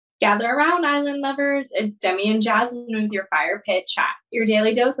Gather around, island lovers. It's Demi and Jasmine with your fire pit chat, your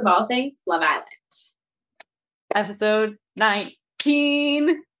daily dose of all things Love Island. Episode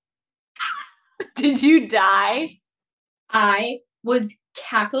 19. Did you die? I was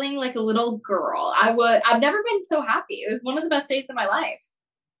cackling like a little girl. I've never been so happy. It was one of the best days of my life.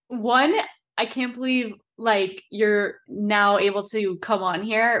 One, I can't believe like you're now able to come on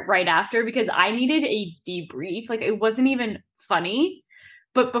here right after because I needed a debrief. Like it wasn't even funny.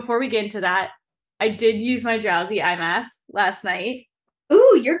 But before we get into that, I did use my drowsy eye mask last night.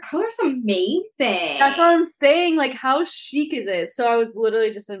 Ooh, your color's amazing. That's what I'm saying. Like, how chic is it? So I was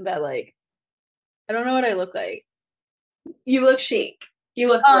literally just in bed, like, I don't know what I look like. You look chic. You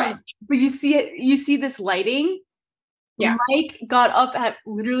look rich. But you see it. You see this lighting. Yes. Mike got up at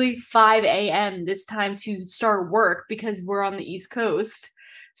literally 5 a.m. this time to start work because we're on the East Coast.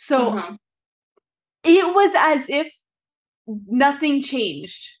 So it was as if nothing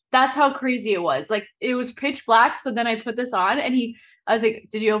changed. That's how crazy it was. Like it was pitch black. So then I put this on and I was like,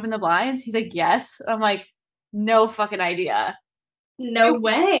 did you open the blinds? He's like, yes. I'm like, no fucking idea. No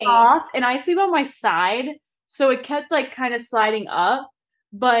way. Soft, and I sleep on my side. So it kept like kind of sliding up,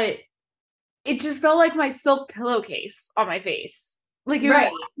 but it just felt like my silk pillowcase on my face. Like it was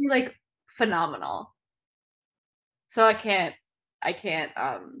actually like phenomenal. So I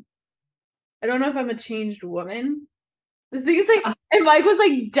don't know if I'm a changed woman. This thing is like, and Mike was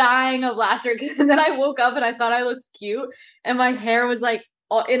like dying of laughter. And then I woke up and I thought I looked cute. And my hair was like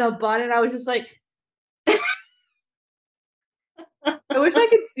in a bun. And I was just like, I wish I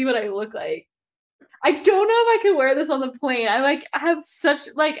could see what I look like. I don't know if I could wear this on the plane. I have such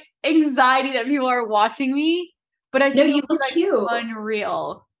like anxiety that people are watching me. But I think you look cute.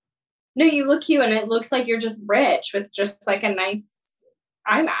 Unreal. No, you look cute, and it looks like you're just rich with just like a nice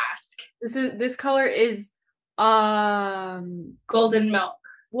eye mask. This color is golden milk.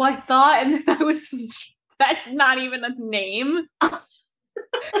 Well, I thought, and then I was that's not even a name.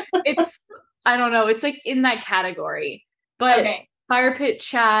 It's I don't know, it's like in that category. But Fire Pit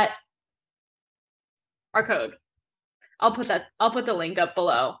Chat, our code. I'll put the link up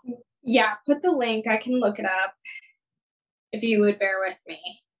below. Yeah, put the link. I can look it up. If you would bear with me.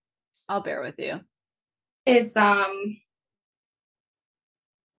 I'll bear with you. It's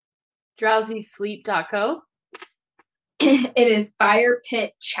drowsysleep.co. It is Fire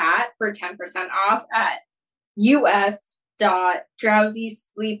Pit Chat for 10% off at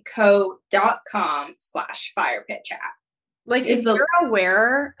us.drowsysleepco.com/firepitchat. Like if you're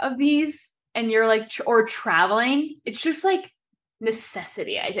aware of these and you're like or traveling, it's just like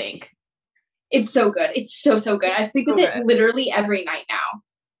necessity, I think. It's so good. It's so good. I sleep with it literally every night now.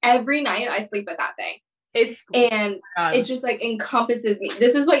 Every night I sleep with that thing. It just like encompasses me.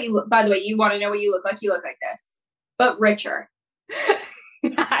 This is what you, by the way, you want to know what you look like? You look like this, but richer.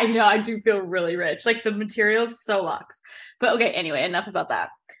 I know. I do feel really rich. Like the material's so luxe. But okay, anyway, enough about that.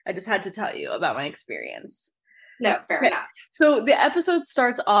 I just had to tell you about my experience. No, fair enough. So the episode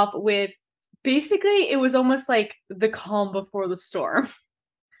starts off with basically it was almost like the calm before the storm.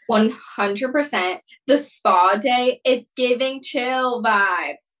 100%. The spa day, it's giving chill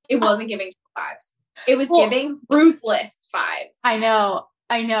vibes. It wasn't giving chill vibes. It was giving ruthless vibes. I know.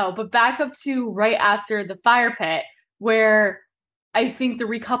 But back up to right after the fire pit where I think the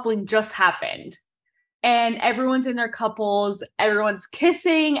recoupling just happened. And everyone's in their couples. Everyone's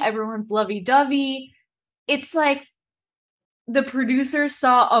kissing. Everyone's lovey-dovey. It's like the producers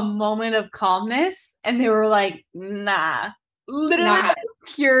saw a moment of calmness and they were like, nah. Literally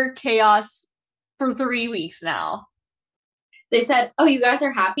pure chaos for 3 weeks now. They said, oh, you guys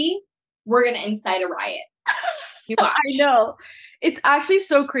are happy? We're going to incite a riot. You watch. I know. It's actually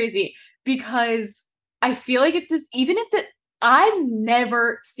so crazy because I feel like I've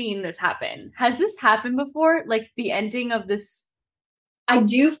never seen this happen. Has this happened before? Like the ending of this? I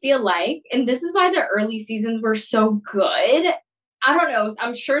do feel like, and this is why the early seasons were so good. I don't know.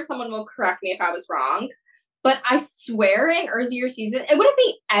 I'm sure someone will correct me if I was wrong. But I swear in earlier season, it wouldn't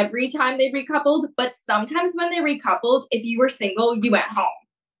be every time they recoupled, but sometimes when they recoupled, if you were single, you went home.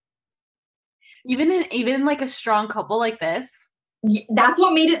 Even like a strong couple like this? That's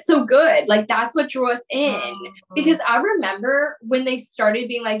what made it so good. Like, that's what drew us in. Because I remember when they started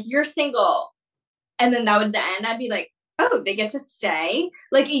being like, you're single. And then that would the end, I'd be like, oh, they get to stay?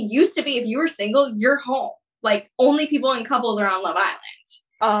 Like, it used to be if you were single, you're home. Like, only people in couples are on Love Island.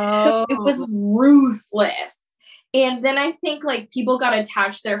 So it was ruthless. And then I think like people got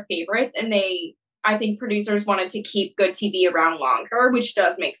attached to their favorites and I think producers wanted to keep good TV around longer, which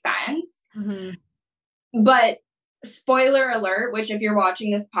does make sense. Mm-hmm. But spoiler alert, which if you're watching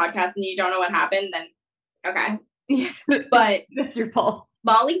this podcast and you don't know what happened, then okay. But that's your fault.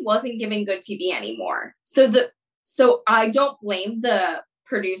 Molly wasn't giving good TV anymore. So I don't blame the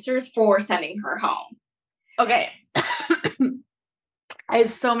producers for sending her home. Okay. I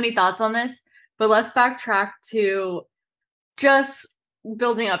have so many thoughts on this, but let's backtrack to just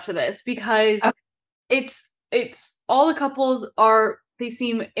building up to this because it's all the couples they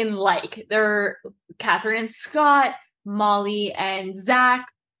seem in like. They're Catherine and Scott, Molly and Zach,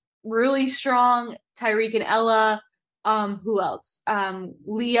 really strong. Tyreek and Ella. Who else?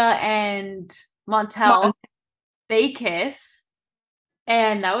 Leah and Montel. They kiss.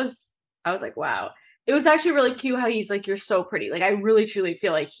 And I was like, wow. It was actually really cute how he's like, you're so pretty. Like, I really truly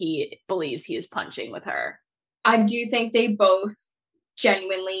feel like he believes he is punching with her. I do think they both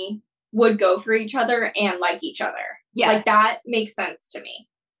genuinely would go for each other and like each other. Yeah. Like, that makes sense to me.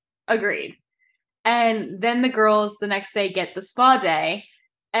 Agreed. And then the girls the next day get the spa day.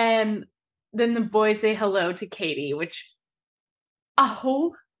 And then the boys say hello to Katie, which,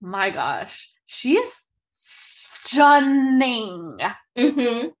 oh my gosh, she is stunning.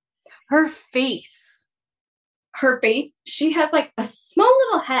 Mm-hmm. Her face, she has like a small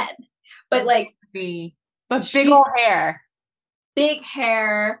little head, but like, but big old hair. Big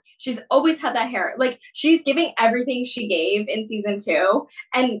hair. She's always had that hair. Like, she's giving everything she gave in season 2.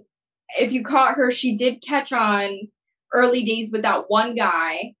 And if you caught her, she did catch on early days with that one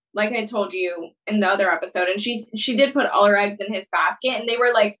guy, like I told you in the other episode. And she did put all her eggs in his basket, and they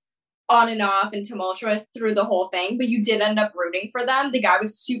were like on and off and tumultuous through the whole thing, but you did end up rooting for them. The guy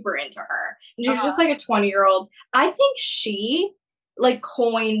was super into her. And she was just like a 20-year-old. I think she like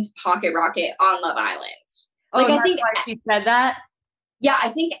coined Pocket Rocket on Love Island. Like, I think she said that. Yeah, I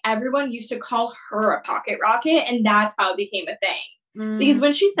think everyone used to call her a Pocket Rocket, and that's how it became a thing. Because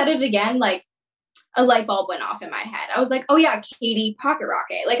when she said it again, like, a light bulb went off in my head. I was like, oh yeah, Katie, Pocket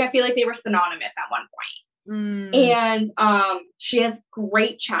Rocket. Like, I feel like they were synonymous at one point. And she has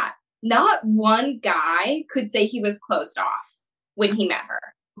great chat. Not one guy could say he was closed off when he met her.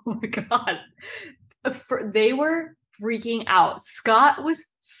 Oh my God. They were freaking out. Scott was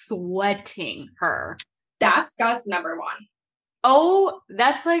sweating her. That's Scott's number one. Oh,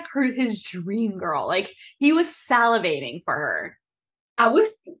 that's like his dream girl. Like, he was salivating for her. I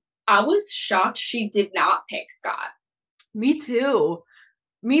was shocked she did not pick Scott. Me too.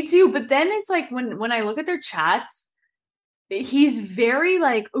 But then it's like when I look at their chats, he's very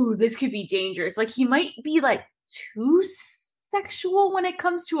like, ooh, this could be dangerous. Like, he might be like too sexual when it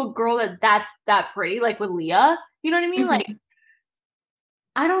comes to a girl that's that pretty, like with Leah. You know what I mean? Mm-hmm. Like,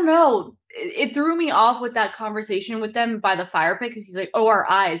 I don't know. It threw me off with that conversation with them by the fire pit, because he's like, oh, our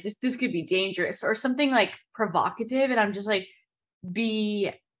eyes, this could be dangerous, or something like provocative. And I'm just like,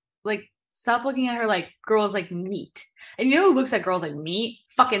 stop looking at her like girls like meat. And you know who looks at girls like meat?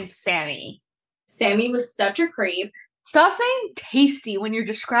 Fucking Sammy. Sammy was such a creep. Stop saying tasty when you're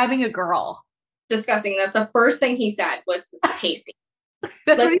describing a girl. Disgusting. That's the first thing he said was tasty. That's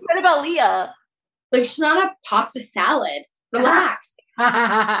like, what he said about Leah. Like, she's not a pasta salad. Relax.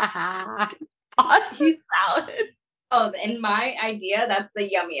 Pasta salad. Oh, in my idea, that's the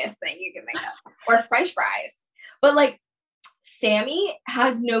yummiest thing you can make up. Or French fries. But like, Sammy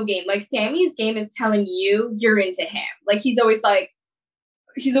has no game. Like, Sammy's game is telling you you're into him. Like, he's always like,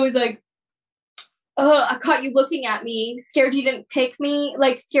 I caught you looking at me, scared you didn't pick me,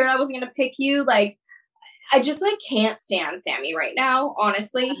 like, scared I wasn't gonna pick you. Like, I just like can't stand Sammy right now.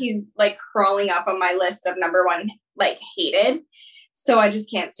 Honestly, he's like crawling up on my list of number one, like, hated. So I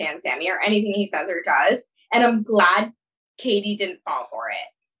just can't stand Sammy or anything he says or does. And I'm glad Katie didn't fall for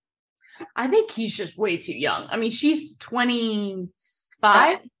it. I think he's just way too young. I mean, she's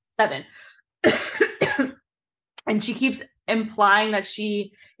 25, 7. And she keeps implying that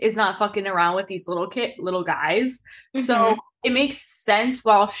she is not fucking around with these little guys. Mm-hmm. So it makes sense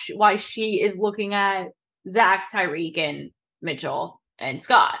why she is looking at Zach, Tyreek, and Mitchell and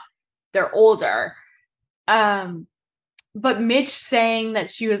Scott. They're older. But Mitch saying that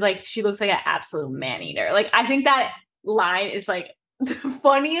she looks like an absolute man-eater. Like, I think that line is like the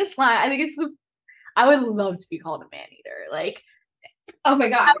funniest line. I think I would love to be called a man-eater. Like, oh my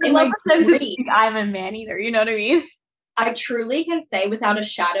God. In my dream, I'm a man-eater. You know what I mean? I truly can say without a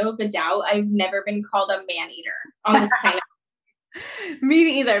shadow of a doubt, I've never been called a man-eater on this planet. Me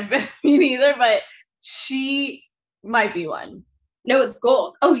neither, but she might be one. No, it's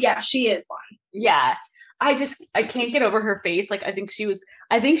goals. Oh yeah, she is one. Yeah. I can't get over her face. Like, I think she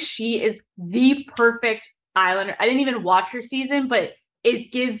is the perfect Islander. I didn't even watch her season, but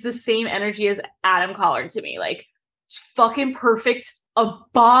it gives the same energy as Adam Collard to me. Like, fucking perfect, a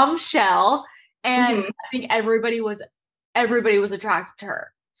bombshell. And I think everybody was attracted to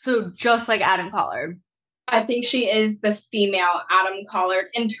her. So just like Adam Collard. I think she is the female Adam Collard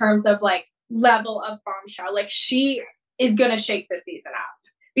in terms of like level of bombshell. Like she is gonna shake the season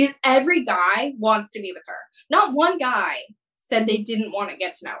up because every guy wants to be with her. Not one guy said they didn't want to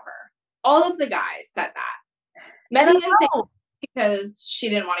get to know her. All of the guys said that. Maddie didn't say because she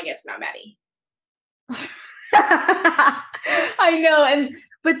didn't want to get to know Maddie. I know,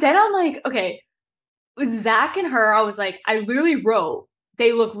 but then I'm like, okay, with Zach and her, I was like, I literally wrote,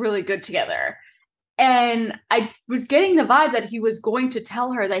 they look really good together. And I was getting the vibe that he was going to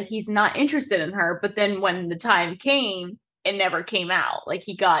tell her that he's not interested in her, but then when the time came, it never came out. Like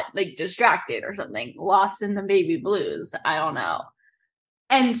he got like distracted or something, lost in the baby blues. I don't know.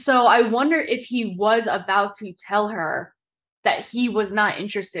 And so I wonder if he was about to tell her that he was not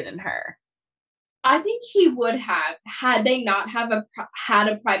interested in her. I think he would have had they not had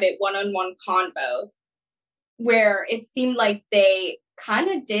a private one-on-one convo where it seemed like they kind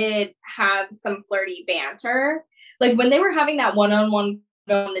of did have some flirty banter. Like when they were having that one-on-one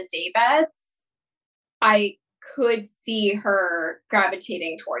on the daybeds, I could see her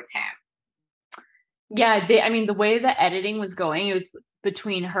gravitating towards him. Yeah, I mean, the way the editing was going, it was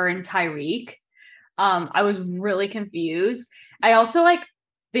between her and Tyreek. I was really confused. I also like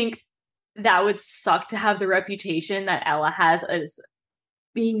think that would suck to have the reputation that Ella has as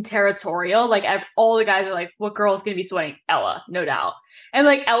being territorial. Like all the guys are like, what girl is going to be sweating? Ella, no doubt. And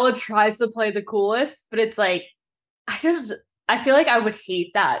like Ella tries to play the coolest, but it's like, I feel like I would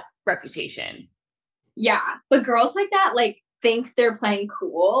hate that reputation. Yeah, but girls like that like think they're playing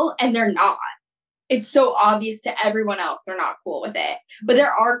cool and they're not. It's so obvious to everyone else they're not cool with it. But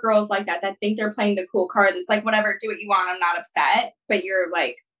there are girls like that think they're playing the cool card. It's like, whatever, do what you want. I'm not upset. But you're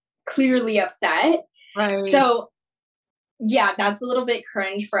like clearly upset. Right. So yeah, that's a little bit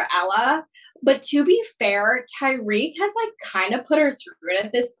cringe for Ella. But to be fair, Tyreek has like kind of put her through it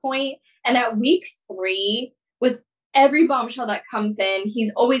at this point. And at week 3, with every bombshell that comes in,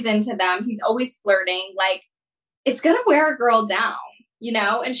 he's always into them. He's always flirting. Like, it's going to wear a girl down, you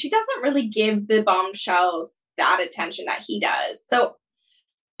know? And she doesn't really give the bombshells that attention that he does. So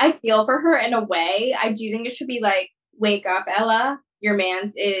I feel for her in a way. I do think it should be like, wake up, Ella. Your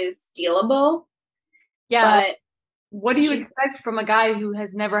man's is stealable. Yeah. But what do you expect from a guy who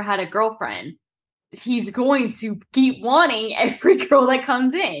has never had a girlfriend? He's going to keep wanting every girl that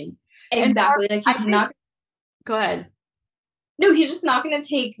comes in. Exactly. Like he's not. Go ahead. No, he's just not going to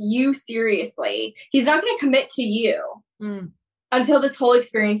take you seriously. He's not going to commit to you until this whole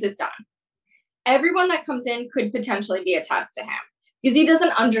experience is done. Everyone that comes in could potentially be a test to him because he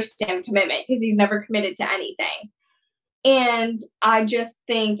doesn't understand commitment because he's never committed to anything. And I just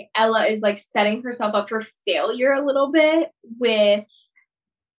think Ella is like setting herself up for failure a little bit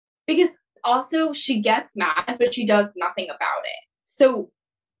because also she gets mad, but she does nothing about it. So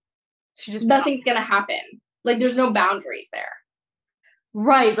nothing's going to happen. Like there's no boundaries there.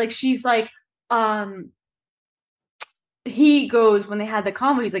 Right. Like she's like, he goes, when they had the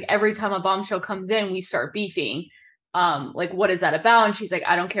convo, he's like, every time a bombshell comes in, we start beefing. Like, what is that about? And she's like,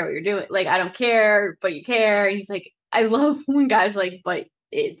 I don't care what you're doing. Like, I don't care, but you care. And he's like, I love when guys are like, but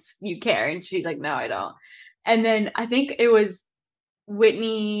it's, you care. And she's like, no, I don't. And then I think it was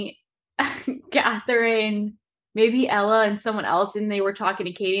Whitney, Catherine, maybe Ella and someone else. And they were talking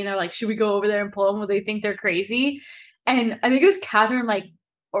to Katie and they're like, should we go over there and pull them? Will they think they're crazy? And I think it was Catherine, like,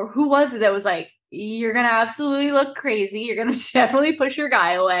 or who was it that was like, you're going to absolutely look crazy. You're going to definitely push your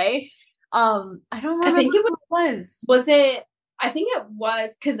guy away. I don't remember. I think it was. Was it? I think it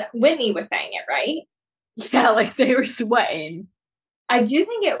was because Whitney was saying it, right? Yeah, like they were sweating. I do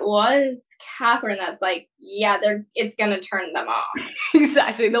think it was Catherine that's like, yeah, it's going to turn them off.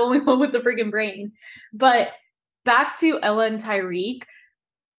 Exactly. The only one with the freaking brain. But back to Ella and Tyreek.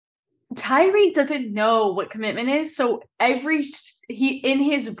 Tyreek doesn't know what commitment is. So in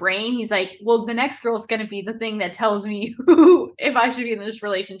his brain, he's like, well, the next girl is going to be the thing that tells me who, if I should be in this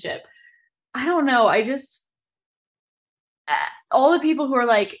relationship. I don't know. I just, all the people who are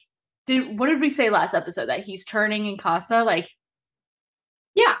like, what did we say last episode? That he's turning in Casa? Like,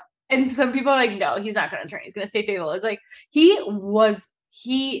 yeah. And some people are like, no, he's not going to turn. He's going to stay faithful. It's like,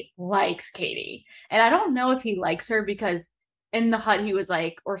 he likes Katie. And I don't know if he likes her because in the hut, he was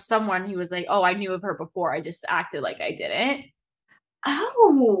like, or someone, he was like, oh, I knew of her before. I just acted like I didn't.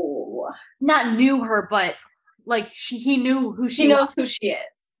 Oh. Not knew her, but like he knew who she was. He knows who she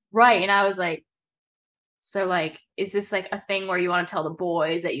is. Right. And I was like, so like, is this like a thing where you want to tell the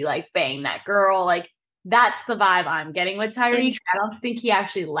boys that you like bang that girl? Like, that's the vibe I'm getting with Tyreek. I don't think he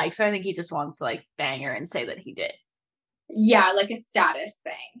actually likes her. I think he just wants to like bang her and say that he did. Yeah, like a status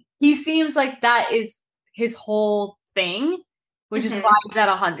thing. He seems like that is his whole thing, which is why he's at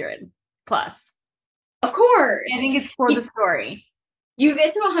 100 plus. Of course. I think it's for the story. You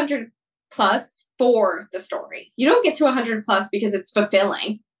get to 100 plus for the story. You don't get to 100 plus because it's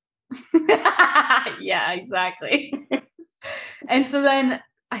fulfilling. Yeah, exactly. And so then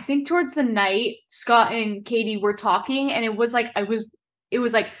I think towards the night, Scott and Katie were talking, and it was like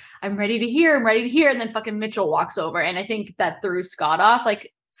I'm ready to hear, and then fucking Mitchell walks over, and I think that threw Scott off.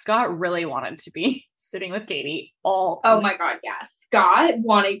 Like, Scott really wanted to be sitting with Katie all. Oh my god, yeah. Scott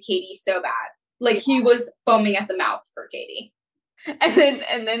wanted Katie so bad. Like, he was foaming at the mouth for Katie.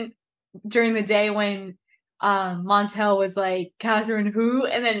 And then during the day when Montel was like, Catherine who?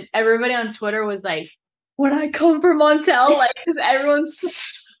 And then everybody on Twitter was like, when I come for Montel, like,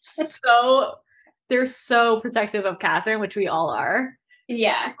 everyone's they're so protective of Catherine, which we all are.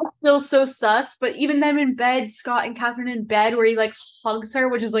 Yeah. Still so sus, but even them in bed, Scott and Catherine in bed where he like hugs her,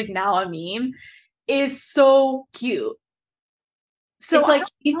 which is like now a meme, is so cute. So it's like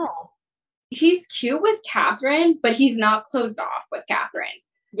he's cute with Catherine, but he's not closed off with Catherine.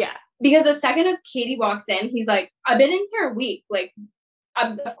 Yeah. Because the second as Katie walks in, he's like, I've been in here a week. Like,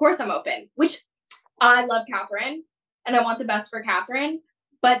 of course I'm open. Which, I love Catherine, and I want the best for Catherine.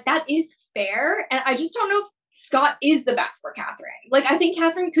 But that is fair. And I just don't know if Scott is the best for Catherine. Like, I think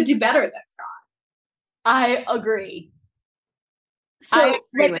Catherine could do better than Scott. I agree. So, I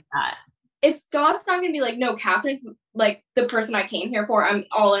agree with that. If Scott's not going to be like, no, Catherine's like the person I came here for, I'm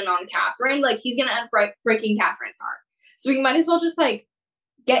all in on Catherine, like, he's going to end up breaking Catherine's heart. So we might as well just like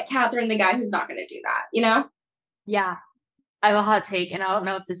get Catherine the guy who's not going to do that, you know? Yeah. I have a hot take, and I don't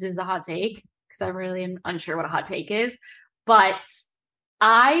know if this is a hot take because I really am unsure what a hot take is, but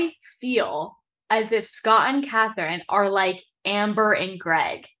I feel as if Scott and Catherine are like Amber and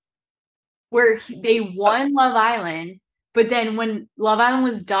Greg, where they won Love Island, but then when Love Island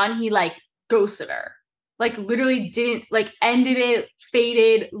was done, he like ghosted her. Like, literally didn't, like, ended it,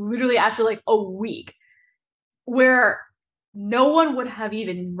 faded literally after like a week, where no one would have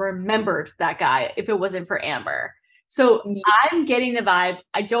even remembered that guy if it wasn't for Amber. So I'm getting the vibe.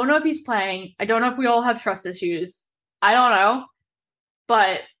 I don't know if he's playing. I don't know if we all have trust issues. I don't know.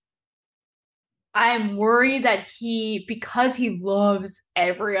 But I'm worried that because he loves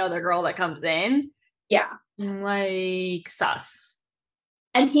every other girl that comes in. Yeah. Like, sus.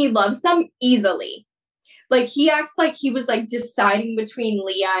 And he loves them easily. Like, he acts like he was like deciding between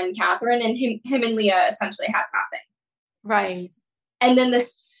Leah and Catherine, and him and Leah essentially had nothing. Right. And then the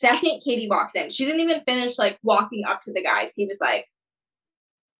second Katie walks in, she didn't even finish like walking up to the guys. He was like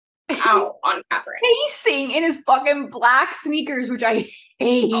out on Catherine. Pacing in his fucking black sneakers, which I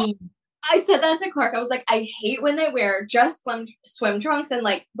hate. I said that to Clark. I was like, I hate when they wear just swim trunks and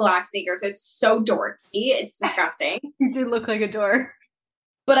like black sneakers. It's so dorky. It's disgusting. He did look like a dork.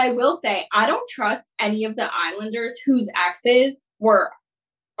 But I will say, I don't trust any of the Islanders whose exes were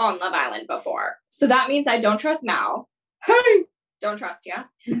on Love Island before. So that means I don't trust Mal. Hey! Don't trust you.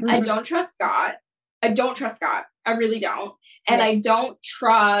 Mm-hmm. I don't trust Scott. I really don't. And yeah. I don't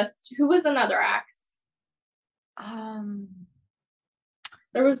trust, who was another ex?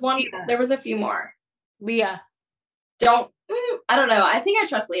 There was one, Leah. There was a few more. Leah. I don't know. I think I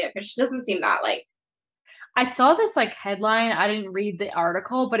trust Leah because she doesn't seem that like. I saw this like headline. I didn't read the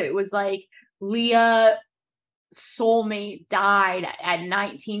article, but it was like Leah soulmate died at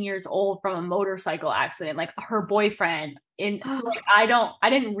 19 years old from a motorcycle accident, like her boyfriend. And so like I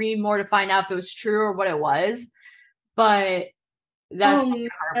didn't read more to find out if it was true or what it was, but that's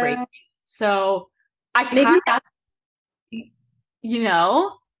heartbreaking. So I maybe that's, you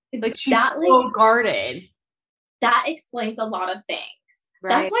know, like she's that, so like, guarded. That explains a lot of things.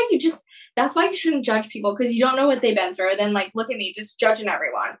 Right. That's why you shouldn't judge people, because you don't know what they've been through. Then like, look at me, just judging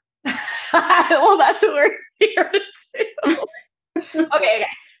everyone. Well, that's what we're here to do. Okay.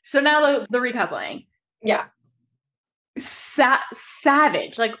 So now the recoupling. Yeah.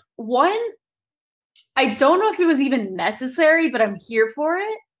 Savage. Like, one, I don't know if it was even necessary, but I'm here for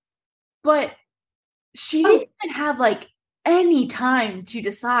it. But she didn't even have like any time to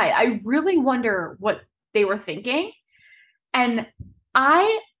decide. I really wonder what they were thinking. And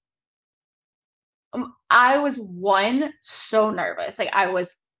I was so nervous. Like, I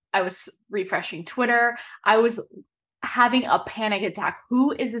was refreshing Twitter. I was having a panic attack.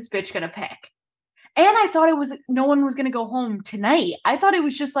 Who is this bitch gonna pick? And I thought no one was gonna go home tonight. I thought it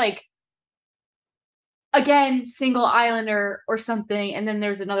was just like, again, single islander or something, and then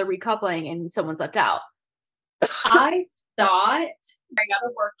there's another recoupling and someone's left out. I thought I got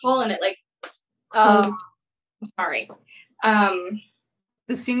a work call and it like I'm sorry.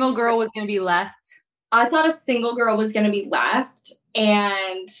 The single girl was gonna be left. I thought a single girl was going to be left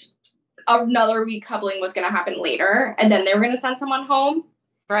and another recoupling was going to happen later, and then they were going to send someone home.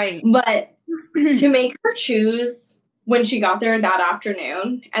 Right. But to make her choose when she got there that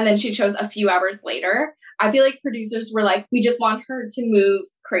afternoon, and then she chose a few hours later, I feel like producers were like, we just want her to move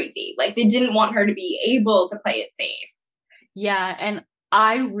crazy. Like, they didn't want her to be able to play it safe. Yeah, and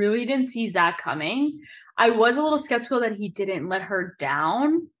I really didn't see Zach coming. I was a little skeptical that he didn't let her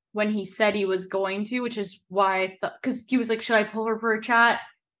down when he said he was going to, which is why I thought, because he was like, should I pull her for a chat?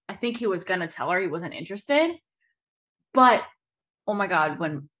 I think he was going to tell her he wasn't interested. But, oh my God,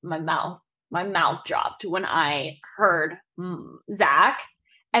 when my mouth dropped when I heard Zach.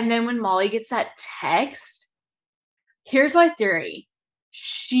 And then when Molly gets that text, here's my theory.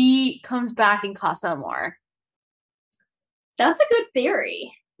 She comes back in Casa Amor. That's a good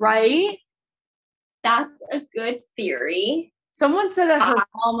theory. Right? That's a good theory. Someone said that her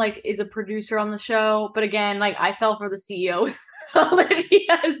mom like is a producer on the show, but again, like I fell for the CEO with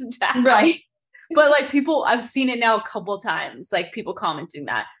Olivia's dad. Right. But like people, I've seen it now a couple times, like people commenting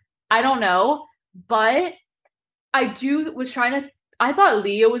that. I don't know, but I thought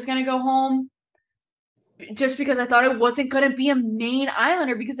Leah was gonna go home just because I thought it wasn't gonna be a main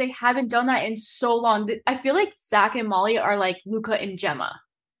islander because they haven't done that in so long. I feel like Zach and Molly are like Luca and Gemma.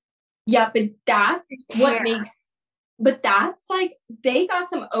 Yeah, but that's what makes, but that's like, they got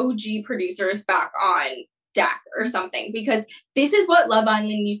some OG producers back on deck or something, because this is what Love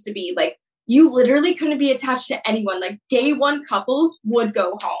Island used to be. Like, you literally couldn't be attached to anyone. Like, day one couples would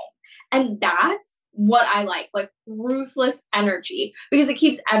go home. And that's what I like ruthless energy, because it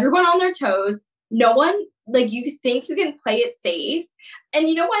keeps everyone on their toes. No one, like, you think you can play it safe. And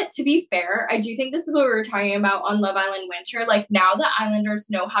you know what? To be fair, I do think this is what we were talking about on Love Island Winter. Like, now the Islanders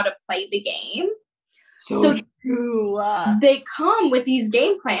know how to play the game. So true. They come with these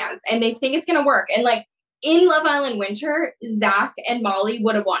game plans and they think it's going to work. And like in Love Island Winter, Zach and Molly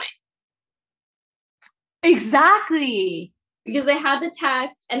would have won it. Exactly. Because they had the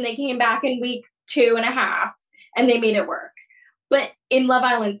test and they came back in week 2.5 and they made it work. But in Love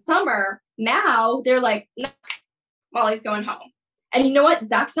Island Summer, now they're like, no, Molly's going home. And you know what?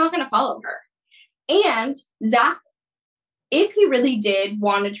 Zach's not going to follow her. And Zach, if he really did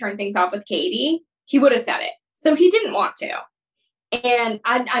want to turn things off with Katie, he would have said it. So he didn't want to. And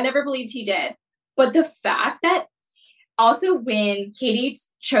I never believed he did. But the fact that also when Katie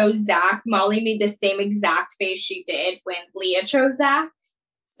chose Zach, Molly made the same exact face she did when Leah chose Zach.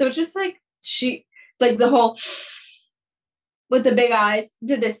 So it's just like she, like the whole, with the big eyes,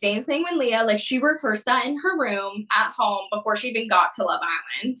 did the same thing when Leah, like she rehearsed that in her room at home before she even got to Love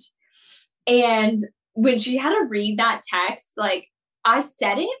Island. And when she had to read that text, like I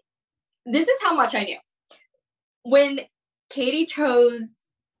said it, this is how much I knew. When Katie chose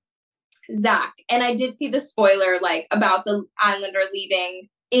Zach, and I did see the spoiler, like about the Islander leaving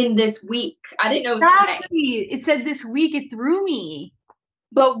in this week. I didn't know it was today. It said this week. It threw me.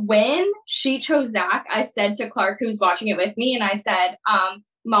 But when she chose Zach, I said to Clark, who was watching it with me, and I said,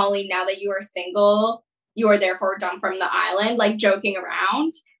 Molly, now that you are single, you are therefore done from the island, like joking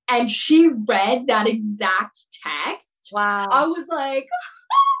around. And she read that exact text. Wow. I was like,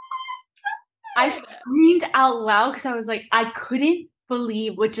 I screamed out loud because I was like, I couldn't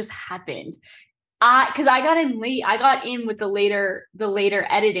believe what just happened. Because I got in late. I got in with the later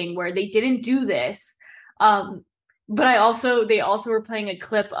editing where they didn't do this. But they also were playing a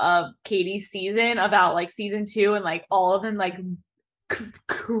clip of Katie's season about like season 2 and like all of them like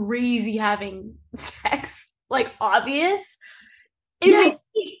crazy having sex, like obvious. It was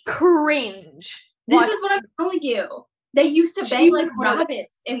cringe. This is what I'm telling you. They used to bang like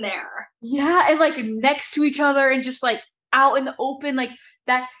rabbits in there. Yeah, and like next to each other and just like out in the open like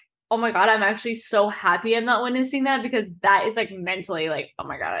that. Oh my God, I'm actually so happy I'm not witnessing that because that is like mentally like, oh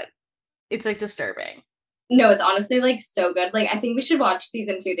my God, it's like disturbing. No, it's honestly like so good. Like I think we should watch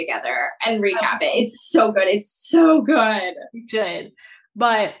season 2 together and recap it. It's so good. It's so good. We should.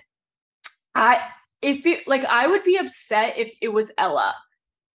 But I would be upset if it was Ella.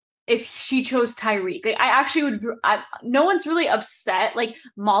 If she chose Tyreek. Like I actually would no one's really upset. Like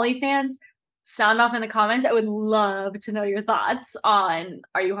Molly fans, sound off in the comments. I would love to know your thoughts on,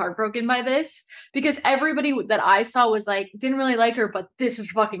 are you heartbroken by this? Because everybody that I saw was like, didn't really like her, but this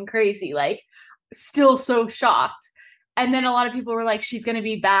is fucking crazy. Like still so shocked. And then a lot of people were like, she's going to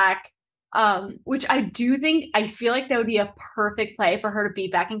be back. Which I feel like that would be a perfect play for her to be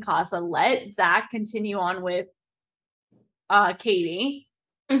back in Casa. Let Zach continue on with Katie.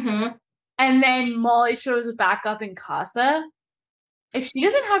 Mm-hmm. And then Molly shows back up in Casa. If she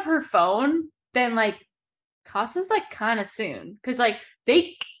doesn't have her phone, then like Casa's like kind of soon. Because like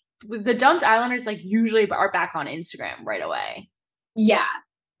the dumped Islanders like usually are back on Instagram right away. Yeah.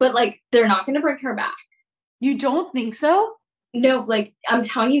 But like they're not going to bring her back. You don't think so? No, like, I'm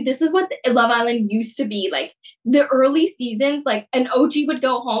telling you, this is what Love Island used to be. Like, the early seasons, like, an OG would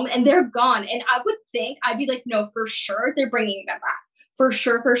go home and they're gone. And I would think, I'd be like, no, for sure, they're bringing them back. For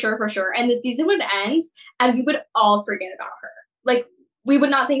sure, for sure, for sure. And the season would end and we would all forget about her. Like, we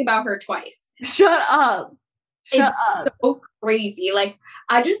would not think about her twice. Shut up. It's so crazy. Like,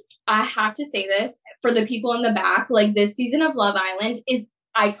 I have to say this for the people in the back. Like, this season of Love Island is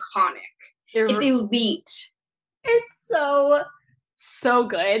iconic. It's elite. It's so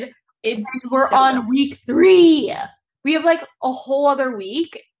good. We're so on week 3. We have like a whole other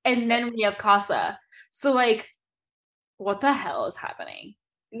week, and then we have Casa. So like, what the hell is happening?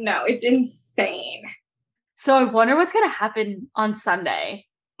 No, it's insane. So I wonder what's gonna happen on Sunday.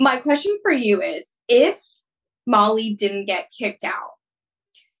 My question for you is, if Molly didn't get kicked out,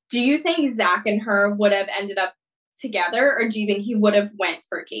 do you think Zach and her would have ended up together, or do you think he would have went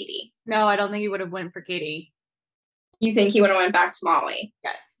for Katie? No, I don't think he would have went for Katie. You think he would have went back to Molly?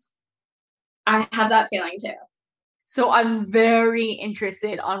 Yes. I have that feeling too. So I'm very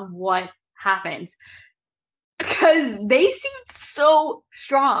interested on what happens, because they seemed so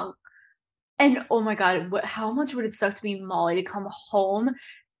strong. And oh my God, how much would it suck to be Molly to come home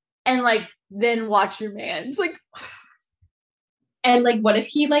and like then watch your man? It's like, and like, what if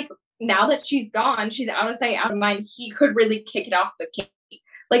he, like, now that she's gone, she's out of sight, out of mind, he could really kick it off with Katie.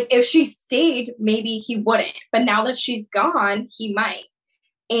 Like, if she stayed, maybe he wouldn't. But now that she's gone, he might.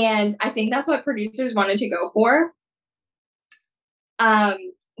 And I think that's what producers wanted to go for.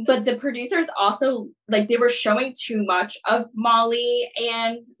 But the producers also, like, they were showing too much of Molly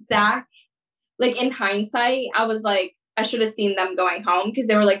and Zach. Like, in hindsight, I was like, I should have seen them going home, because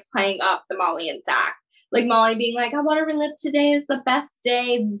they were like playing up the Molly and Zach. Like, Molly being like, I want to relive today is the best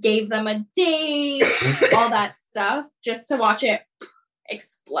day, gave them a date, all that stuff, just to watch it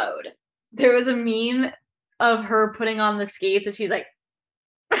explode. There was a meme of her putting on the skates and she's like,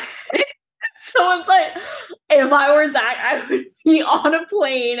 someone's like, if I were Zach, I would be on a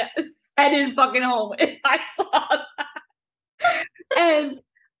plane headed fucking home if I saw that. And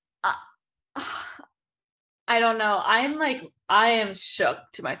I don't know. I am shook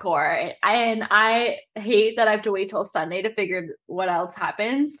to my core. And I hate that I have to wait till Sunday to figure what else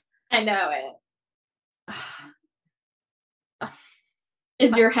happens. I know it.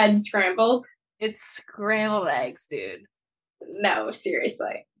 Is your head scrambled? It's scrambled eggs, dude. No,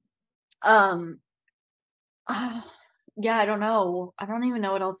 seriously. Yeah, I don't know. I don't even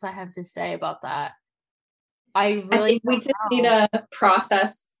know what else I have to say about that. I think we just need to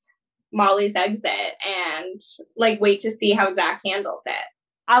process Molly's exit and like wait to see how Zach handles it.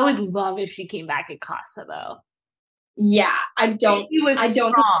 I would love if she came back at Casa though. Yeah, I don't think she would,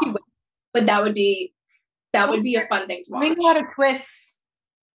 but that would be a fun thing to watch. Make a lot of twists.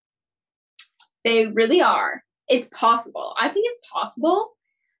 They really are. It's possible. I think it's possible.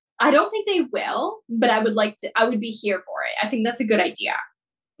 I don't think they will, but I would be here for it. I think that's a good idea.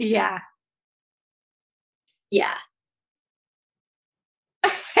 Yeah. Yeah.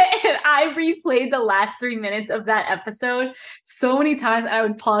 And I replayed the last 3 minutes of that episode so many times. I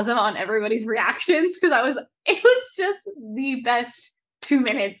would pause them on everybody's reactions because it was just the best 2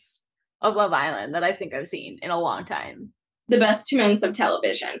 minutes of Love Island that I think I've seen in a long time. The best 2 minutes of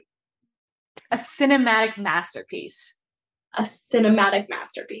television. A cinematic masterpiece. A cinematic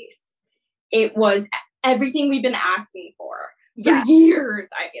masterpiece. It was everything we've been asking for years,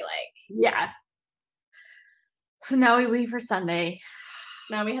 I feel like. Yeah. So now we wait for Sunday.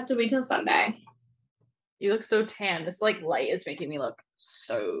 Now we have to wait till Sunday. You look so tan. This like light is making me look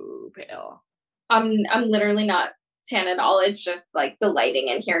so pale. I'm literally not tan at all. It's just like the lighting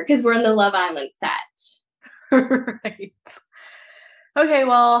in here because we're in the Love Island set. Right. Okay,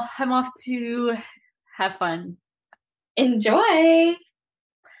 well, I'm off to have fun. Enjoy.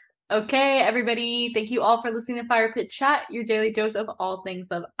 Okay, everybody. Thank you all for listening to Fire Pit Chat, your daily dose of all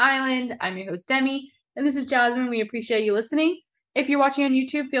things Love Island. I'm your host, Demi, and this is Jasmine. We appreciate you listening. If you're watching on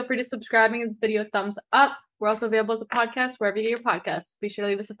YouTube, feel free to subscribe and give this video a thumbs up. We're also available as a podcast wherever you get your podcasts. Be sure to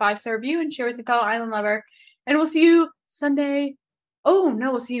leave us a 5-star review and share with your fellow island lover. And we'll see you Sunday. Oh,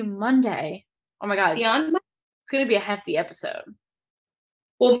 no, we'll see you Monday. Oh, my God. See you on Monday. It's going to be a hefty episode.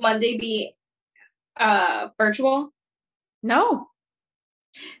 Will Monday be virtual? No.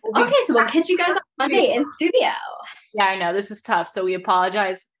 Okay, so we'll catch you guys on Monday in studio. Yeah, I know. This is tough, so we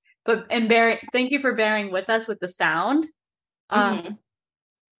apologize. But thank you for bearing with us with the sound.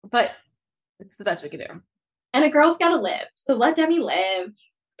 But it's the best we could do. And a girl's got to live. So let Demi live.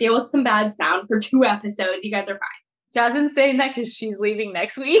 Deal with some bad sound for 2 episodes. You guys are fine. Jasmine's saying that because she's leaving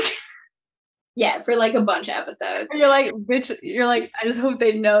next week. Yeah, for like a bunch of episodes. And you're like, bitch, I just hope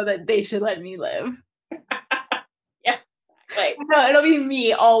they know that they should let me live. Yeah. Right. No, it'll be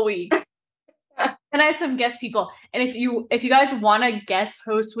me all week. And I have some guest people. And if you guys want to guest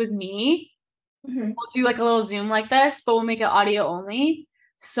host with me, we'll do like a little Zoom like this, but we'll make it audio only.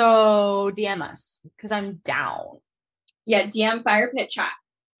 So DM us because I'm down. Yeah, DM Fire Pit Chat.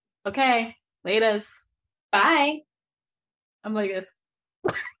 Okay. Laters. Bye. I'm like this.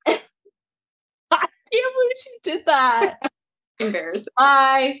 I can't believe she did that. Embarrassing.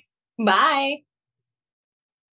 Bye. Bye.